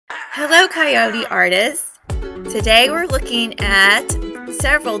Hello, Coyote artists. Today we're looking at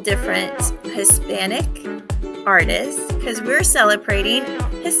several different Hispanic artists because we're celebrating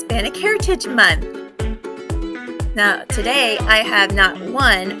Hispanic Heritage Month. Now, today I have not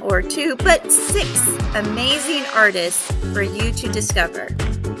one or two, but 6 amazing artists for you to discover.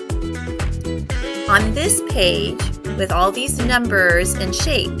 On this page, with all these numbers and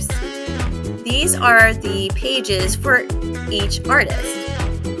shapes, these are the pages for each artist.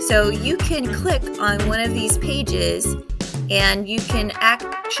 So you can click on one of these pages and you can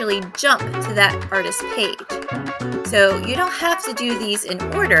actually jump to that artist page. So you don't have to do these in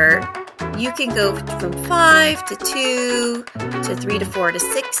order. You can go from 5 to 2 to 3 to 4 to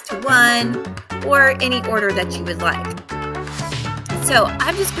 6 to 1, or any order that you would like. So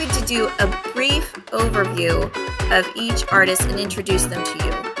I'm just going to do a brief overview of each artist and introduce them to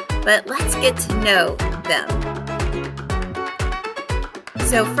you. But let's get to know them.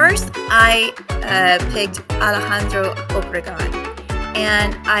 So first I picked Alejandro Obregon,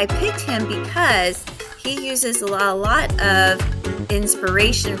 and I picked him because he uses a lot of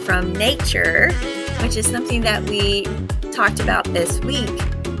inspiration from nature, which is something that we talked about this week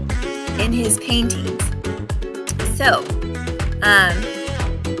in his paintings. So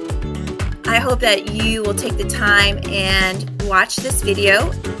I hope that you will take the time and watch this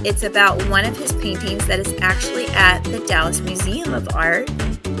video. It's about one of his paintings that is actually at the Dallas Museum of Art,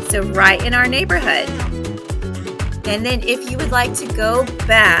 so right in our neighborhood. And then if you would like to go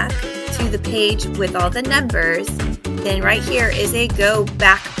back to the page with all the numbers, then right here is a go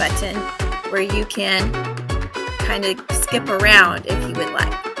back button where you can kind of skip around if you would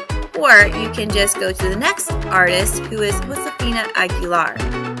like. Or you can just go to the next artist, who is Josefina Aguilar.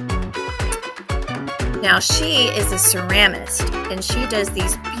 Now she is a ceramist and she does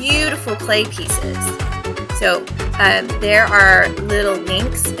these beautiful clay pieces. So there are little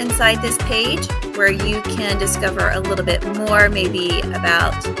links inside this page where you can discover a little bit more, maybe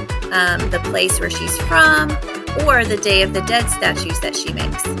about the place where she's from or the Day of the Dead statues that she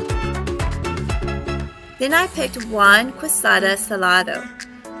makes. Then I picked Juan Quesada Salado,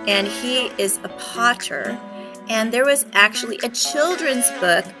 and he is a potter, and there was actually a children's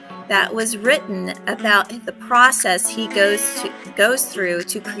book that was written about the process he goes through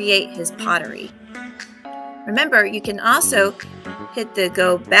to create his pottery. Remember, you can also hit the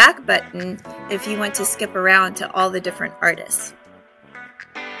go back button if you want to skip around to all the different artists.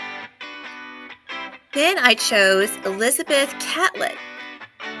 Then I chose Elizabeth Catlett,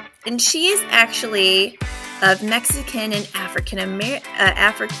 and she is actually of Mexican and African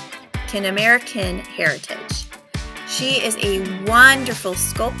American heritage. She is a wonderful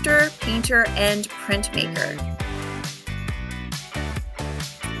sculptor, painter, and printmaker.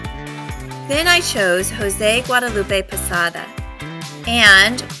 Then I chose Jose Guadalupe Posada,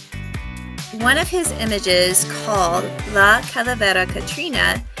 and one of his images called La Calavera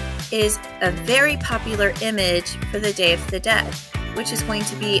Catrina is a very popular image for the Day of the Dead, which is going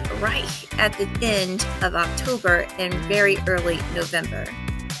to be right at the end of October and very early November.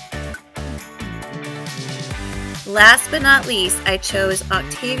 Last but not least, I chose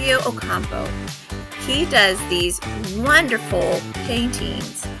Octavio Ocampo. He does these wonderful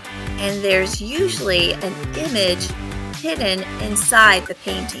paintings, and there's usually an image hidden inside the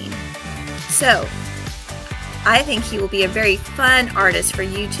painting. So I think he will be a very fun artist for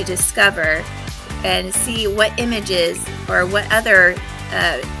you to discover and see what images or what other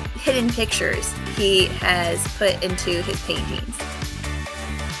hidden pictures he has put into his paintings.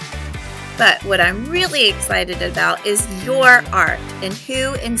 But what I'm really excited about is your art and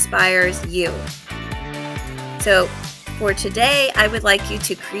who inspires you. So for today, I would like you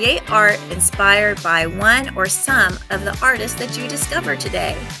to create art inspired by one or some of the artists that you discover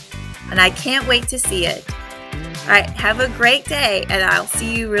today. And I can't wait to see it. All right, have a great day, and I'll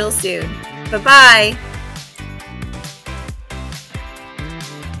see you real soon. Bye-bye.